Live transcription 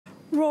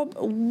Rob,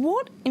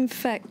 what in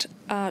fact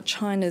are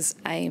China's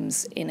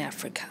aims in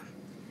Africa?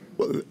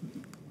 Well,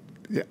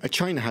 yeah,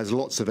 China has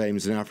lots of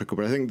aims in Africa,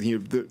 but I think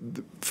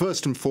the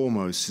first and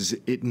foremost is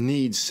it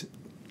needs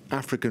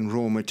African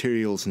raw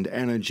materials and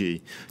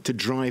energy to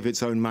drive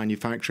its own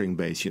manufacturing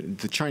base.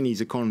 The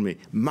Chinese economy,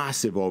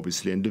 massive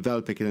obviously, and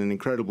developing at an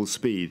incredible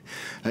speed.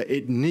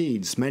 It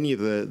needs many of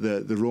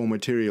the raw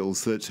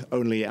materials that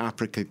only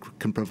Africa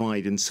can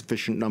provide in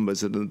sufficient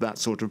numbers at that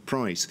sort of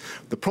price.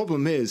 The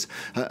problem is,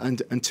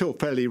 until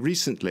fairly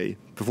recently,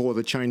 before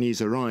the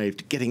Chinese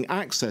arrived, getting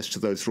access to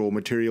those raw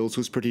materials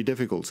was pretty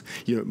difficult.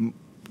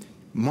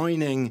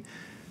 Mining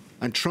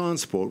and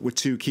transport were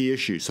two key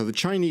issues. So the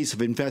Chinese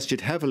have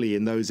invested heavily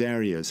in those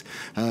areas,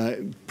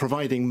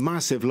 providing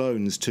massive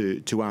loans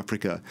to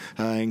Africa,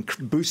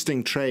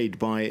 boosting trade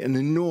by an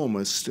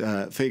enormous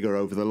figure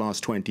over the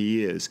last 20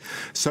 years,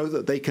 so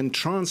that they can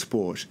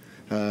transport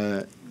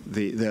the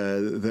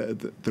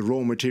raw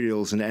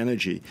materials and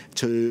energy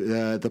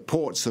to the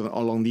ports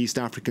along the East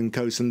African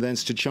coast and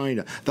thence to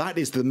China. That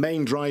is the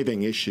main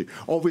driving issue.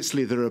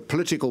 Obviously, there are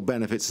political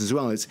benefits as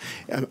well,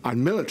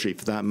 and military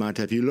for that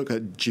matter. If you look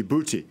at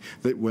Djibouti,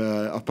 that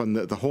were up on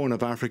the Horn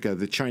of Africa,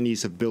 the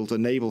Chinese have built a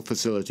naval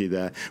facility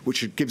there,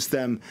 which gives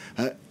them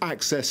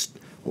access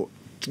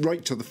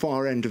right to the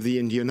far end of the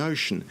Indian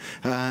Ocean.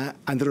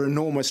 And there are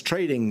enormous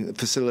trading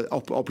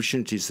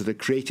opportunities that are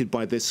created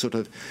by this sort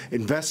of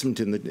investment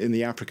in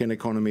the African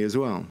economy as well.